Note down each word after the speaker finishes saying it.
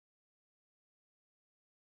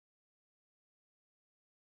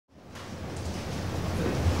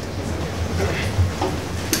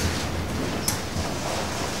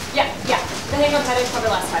we covered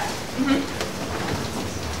last time.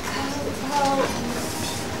 Well,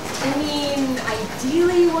 I mean,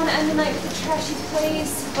 ideally you want to end the night with a trashy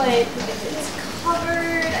place, but if it's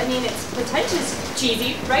covered, I mean, its potential's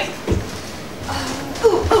cheesy, right?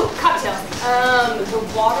 Ooh, cocktails. The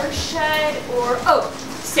watershed or,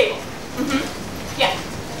 stable. Yeah.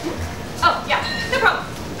 Oh, yeah, no problem.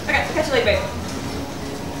 Okay, catch you later, babe.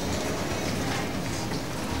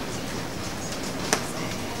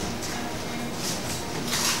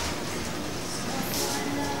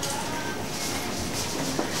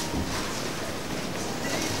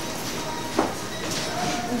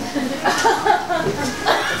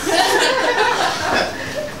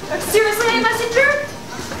 Seriously, any messenger?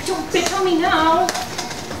 Don't bitch on me now.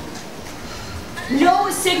 No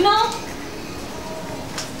signal?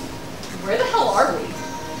 Where the hell are we?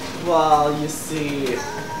 Well, you see,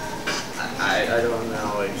 I don't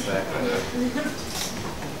know exactly.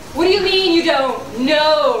 What do you mean you don't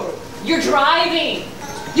know? You're driving.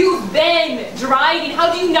 You've been driving.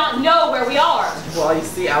 How do you not know where we are? Well, you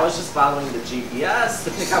see, I was just following the GPS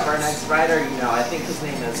to pick up our next rider. You know, I think his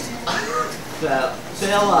name is Philip. See,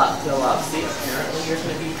 apparently you're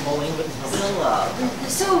going to be pulling with Philip.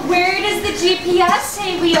 So where does the GPS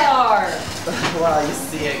say we are? Well, you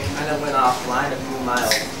see, it kind of went offline a few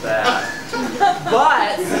miles back.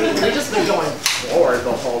 But, I mean, we've just been going forward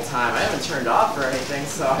the whole time. I haven't turned off or anything,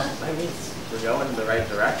 so, I mean, we're going in the right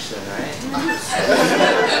direction, right?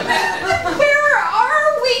 Where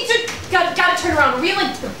are we? Just gotta turn around. Are we in,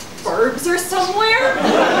 like, the burbs or somewhere?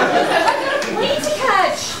 Plane to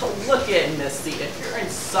catch. Oh, look at Misty. If you're in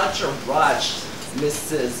such a rush,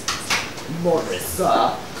 Mrs.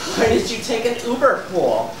 Marissa, why did you take an Uber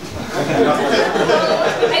pool? I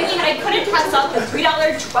mean, I couldn't pass up the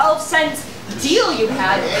 $3.12 deal you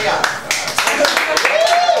had.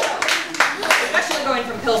 Especially going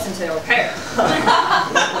from Pilsen to O'Hare.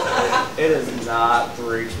 It is not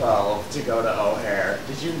 3:12 to go to O'Hare.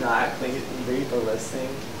 Did you not read the listing?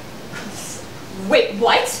 Wait,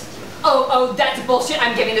 what? Oh, that's bullshit.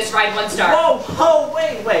 I'm giving this ride 1 star. Whoa,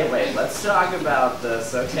 wait. Let's talk about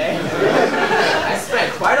this, okay? I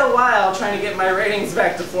spent quite a while trying to get my ratings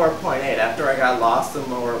back to 4.8 after I got lost in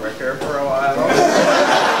Lower Wicker for a while.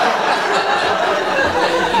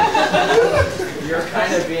 You're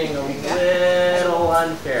kind of being a little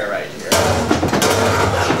unfair right here.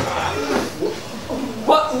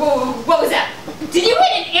 What was that? Did you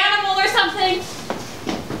hit an animal or something?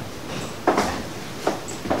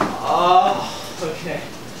 Oh, okay.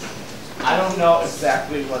 I don't know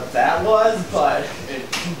exactly what that was, but it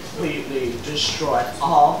completely destroyed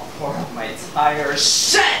all 4 of my tires.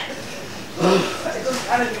 Shit! I just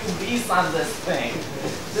got a new lease on this thing.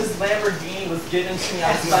 This Lamborghini was given to me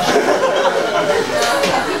on special.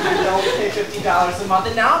 You don't pay $50 a month,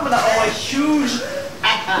 and now I'm gonna owe a huge.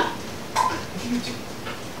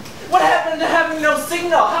 What happened to having no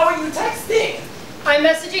signal? How are you texting? I'm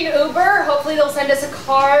messaging Uber. Hopefully they'll send us a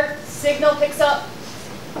car. Signal picks up.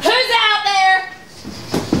 Who's out there?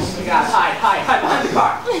 Oh my God! Hide behind the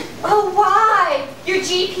car. Oh, why? Your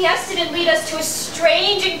GPS didn't lead us to a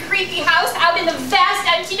strange and creepy house out in the vast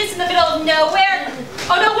emptiness in the middle of nowhere.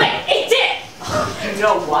 Oh no, wait, it did! You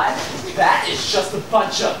know what? That is just a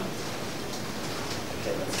bunch of...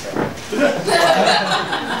 Okay, let's try.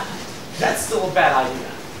 That's still a bad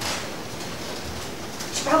idea.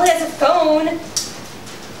 She probably has a phone.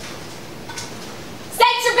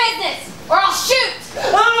 State your business, or I'll shoot!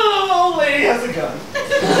 Oh, old lady has a gun.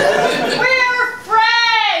 We're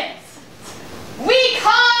friends! We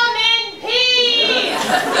come in peace!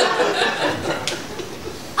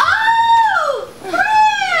 Oh,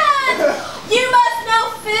 friend! You must know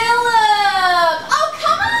Philip! Oh,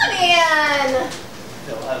 come on in!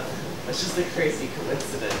 Philip, that's just a crazy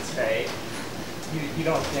coincidence, right? You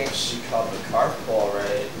don't think she called the carpool,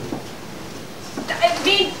 right? I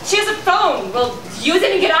mean, she has a phone. We'll use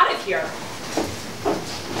it and get out of here.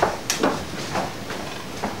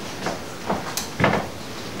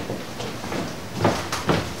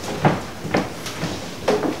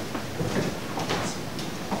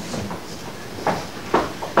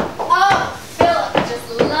 Oh, Philip just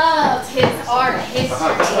loved his art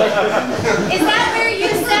history. Is that where you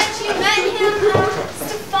said you met him,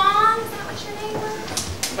 Stefan? Is that what your name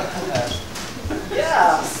was?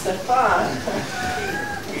 Yeah, Stefan.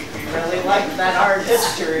 We really like that art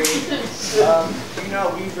history. You know,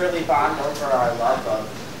 we really bond over our love of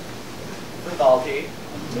mythology.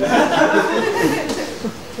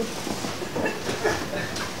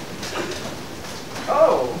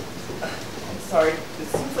 Oh, I'm sorry. It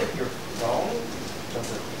seems like your phone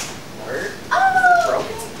doesn't work. Oh,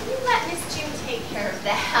 you let Miss June take care of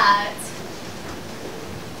that.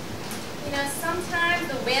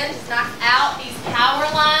 knocks out these power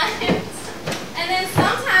lines. And then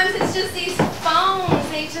sometimes it's just these phones.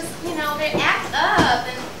 They just, you know, they act up.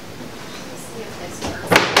 And let's see if this works.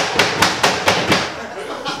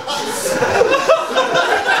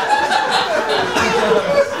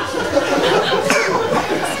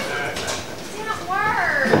 Didn't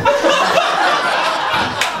work.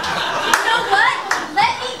 You know what?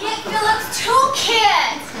 Let me get Philip's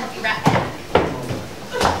toolkit. I'll be right back.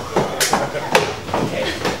 Okay,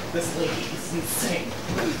 this lady is insane.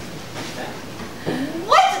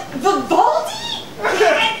 What? Vivaldi? Do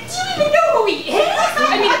you even know who he is?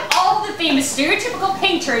 I mean, all the famous stereotypical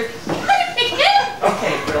painters. How do you pick him?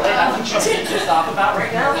 Okay, really? That's what you're getting pissed off about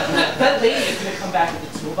right now? That lady is going to come back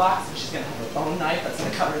with a toolbox, and she's going to have a bone knife that's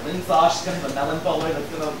going to cover Lynn's saw. She's going to have a melon bowler that's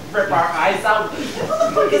going to rip our eyes out. Who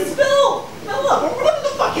the fuck is Phil? Philip, or whatever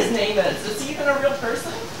the fuck his name is. Is he even a real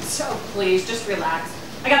person? So please, just relax.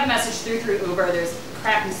 I got the message through Uber. There's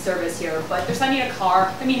crappy service here, but they're sending a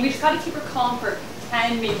car. I mean, we just got to keep her calm for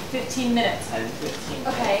 10, maybe 15 minutes. 10, 15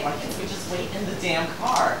 Okay. minutes. Why can't we just wait in the damn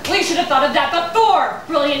car? We should have thought of that before!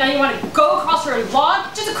 Brilliant, now you want to go across her lawn?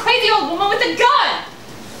 Just a crazy old woman with a gun!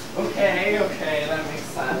 Okay, that makes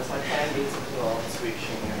sense. My plan needs a little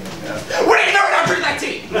tweaking. What are you doing after that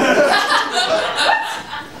tea?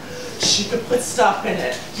 She could put stuff in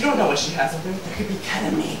it. You don't know what she has in there. There could be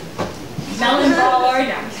ketamine. Melon baller,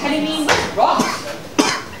 now ketamine, what's wrong?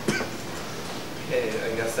 Okay,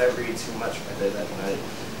 I guess I read too much for day that night.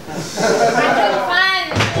 I couldn't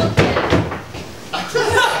find the toolkit.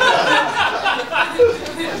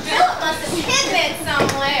 Philip must have hidden it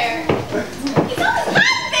somewhere. He's always got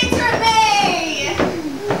a picture of me!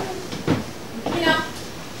 You know,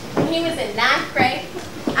 when he was in 9th grade,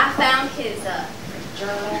 I found his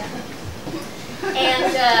journal.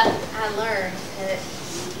 And I learned that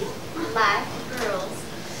he liked girls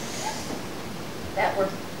that were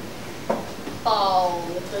bald.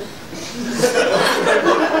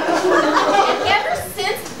 And ever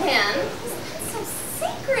since then, he's been so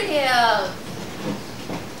secretive.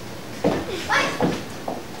 Like,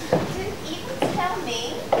 didn't even tell me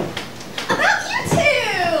about you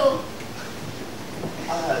two.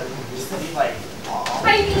 You said he like, aw. I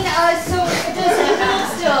mean, so does Phil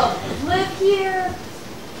still live here?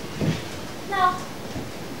 No,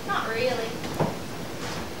 not really.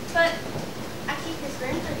 But I keep his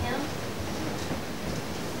room for him.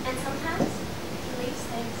 And sometimes he leaves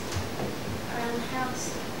things around the house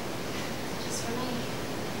just for me.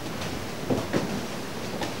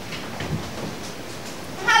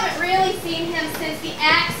 I haven't really seen him since the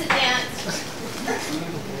accident.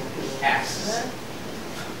 Accident?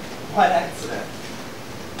 What accident?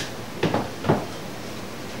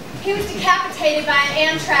 He was decapitated by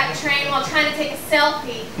an Amtrak train while trying to take a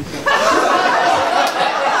selfie.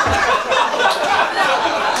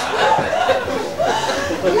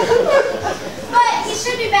 But he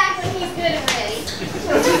should be back when he's good and ready.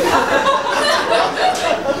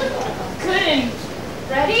 Good and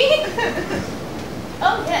ready?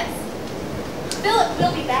 Oh, yes. Philip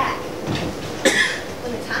will be back.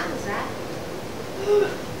 When the time is right.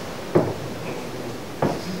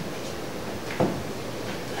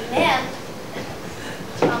 And then,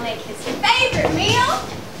 I'll make his favorite meal.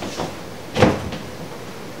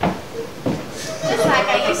 Just like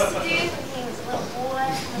I used to do when he was a little boy,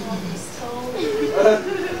 when I was told.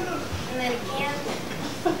 And then again,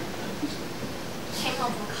 came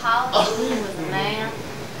home from college and he was a man.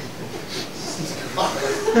 I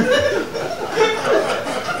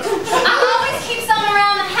always keep some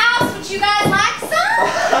around the house. Would you guys like some?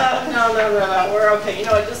 No, we're okay. You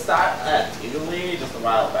know, I just thought Italy just a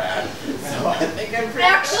while back. So I think I'm pretty...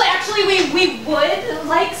 Actually, we would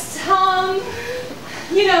like some,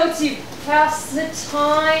 you know, to pass the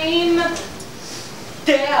time.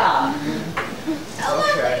 Yeah.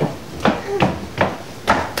 Okay.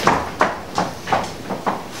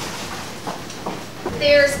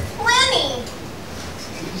 There's plenty.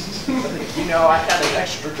 You know, I had an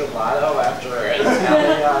extra gelato after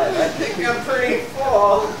Italian. I think I'm pretty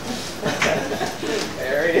full.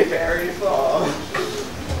 Very, very full.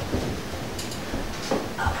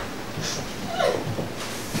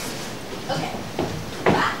 Okay.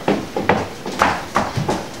 Bye.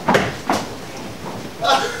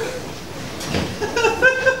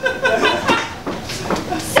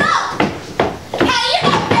 So, how do you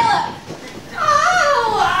know Philip?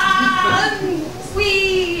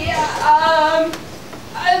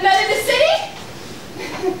 I met in the city?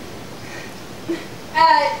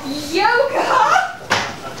 Yoga?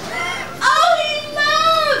 Oh, he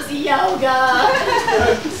loves yoga.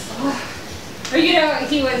 You know,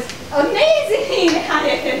 he was amazing at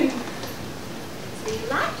it. So you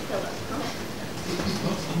liked Philip?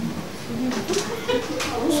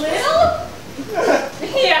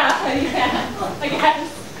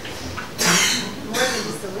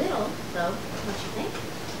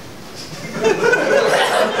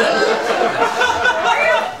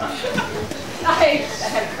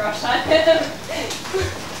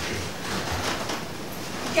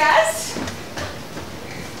 Guess?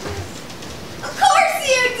 Of course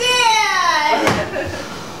you did!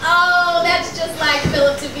 Oh, that's just like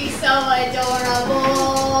Philip to be so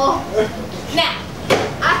adorable. Now,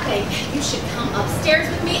 I think you should come upstairs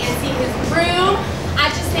with me and see his room. I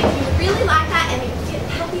just think you would really like that and it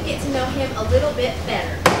would help you get to know him a little bit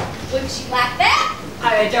better. Wouldn't you like that?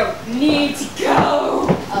 I don't need to go.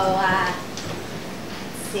 Oh, I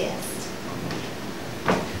insist.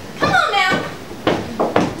 Come on now.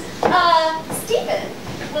 Stephen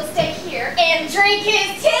will stay here and drink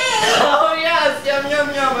his tea. Oh yes, yum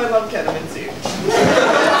yum yum. I love ketamine tea.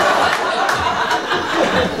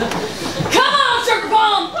 Come on, sugar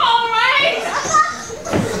bomb. All right.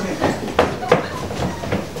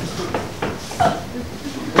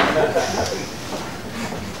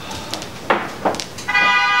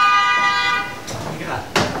 Oh my god.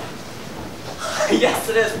 Yes,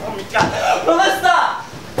 it is. Oh my god. Melissa!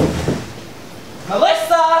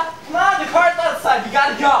 Melissa! Come on, the car's outside. You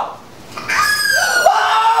gotta go.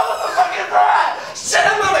 Oh, what the fuck is that? Shit,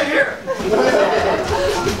 I'm out of here.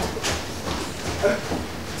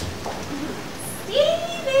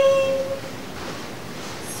 Stephen!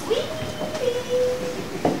 Sweetie!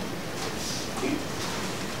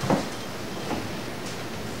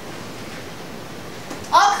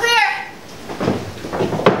 All clear!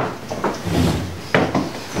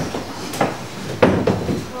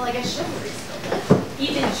 Well, I guess Chivalry's still good.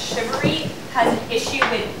 Even Chivalry has an issue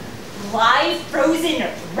with live frozen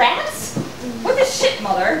rats? What the shit,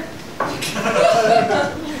 mother?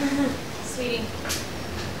 Sweetie,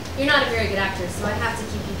 you're not a very good actor, so I have to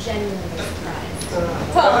keep you genuinely surprised.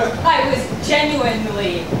 Well, I was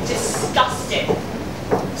genuinely disgusted.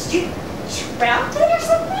 Did you trap it or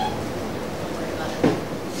something? Don't worry about it.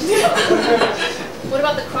 What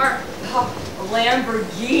about the car? Oh, a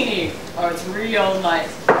Lamborghini. Oh, it's real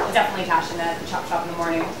nice. I'll definitely cash in at the chop shop in the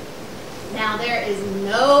morning. Now, there is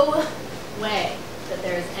no way that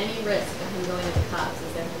there is any risk of him going to the cops,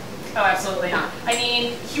 is there? Oh, absolutely not. I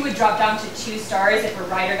mean, he would drop down to 2 stars if a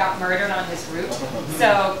rider got murdered on his route.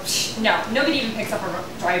 So, no, nobody even picks up a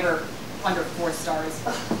driver under 4 stars.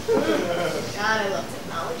 God, I love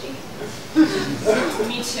technology.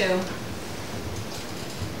 Me too.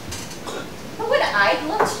 But what I'd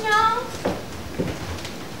love to know,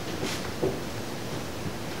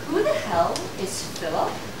 who the hell is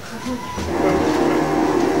Philip?